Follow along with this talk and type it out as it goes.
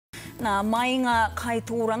Nā mai ngā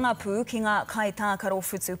kaitōranga pū ki ngā kaitākaro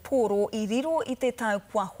whutu pōro I riro I te tau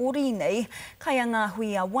kua hori nei, kai a ngā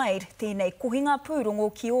hui a Wade, tēnei kohinga pūrongo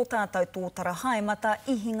ki o tātou tōtara haimata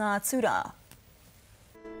ihi ngā tura.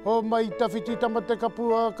 O mai tawhiti tamate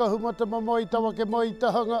kapua, ka humata mamai tawa ke mai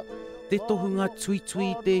tahanga. Te tohunga tui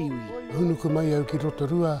tui te iwi. Hunuku mai au ki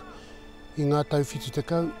Rotorua I ngā tau whitu te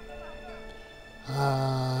kau.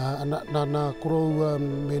 Nā korou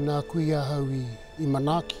me nā kui ahau I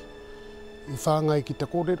Manaki. I whāngai ki te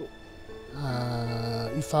kōrero,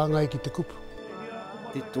 I whāngai ki te kupu.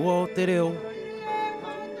 Te toa o te reo.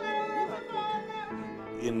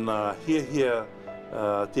 Ina hia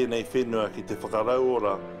tēnei whenua ki te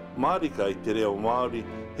whakarauora Mārika I te reo Māori,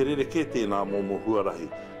 he rere tēnā momo huarahi.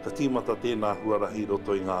 Ka tīmata tēnā huarahi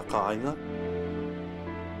roto I ngā kāinga.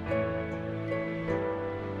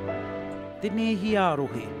 Tēnei hi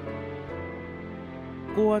arohe.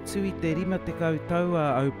 Ko atu I te rima te kautau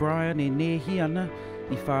a O'Brien nehi ana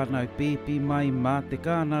I whānau pēpi mai mā te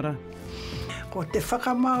kānara. Ko te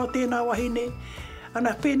whakamao tēnā wahine,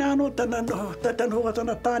 ana pēnā no tana noho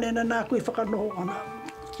tana tāne na nā kui whakanoho ana.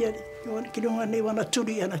 Ki runga nei wana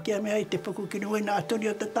turi ana kia mea I te puku ki runga nā turi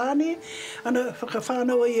o te tāne, ana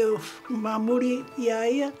whakawhānau I au māmuri ia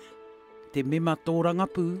ia. Te mema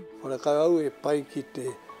tōranga pū. Ora kai au pai ki te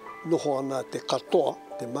noho ana te katoa,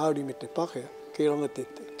 te Māori me te Pākehā. Kei ranga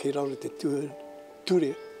te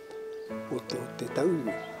ture o te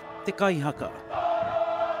tauiwi. Te kaihaka.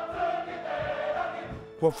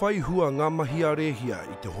 Kua whai hua ngā mahi a rehia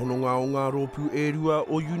I te hononga o ngā rōpū e rua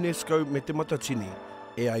o UNESCO me te matatini,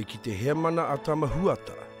 e ai ki te heamana a tama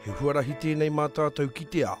huata, he huarahi tēnei mā tātou ki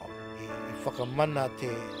te ao. I whakamana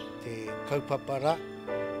te kaupapara,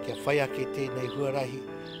 kia whai ake tēnei huarahi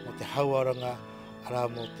mo te hauaranga, ara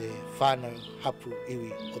mo te whānau hapu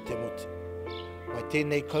iwi o te motu. Mai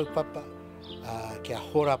tēnei kaupapa, kia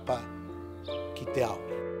horapa ki te ao.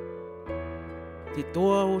 Te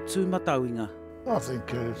toa o tūmatauinga. I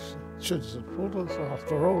think it should support us.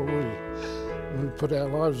 After all, we put our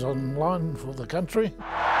lives on line for the country.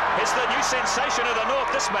 It's the new sensation of the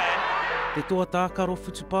North, this man. Te toa tākaro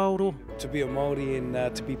whutupāoro. To be a Māori and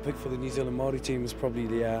to be picked for the New Zealand Māori team is probably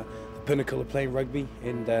the pinnacle of playing rugby.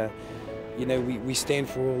 And, you know, we stand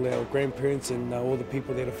for all our grandparents and all the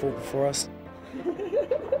people that have fought before us.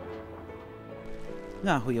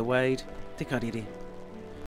 Ngā hui a Wade, te Karere.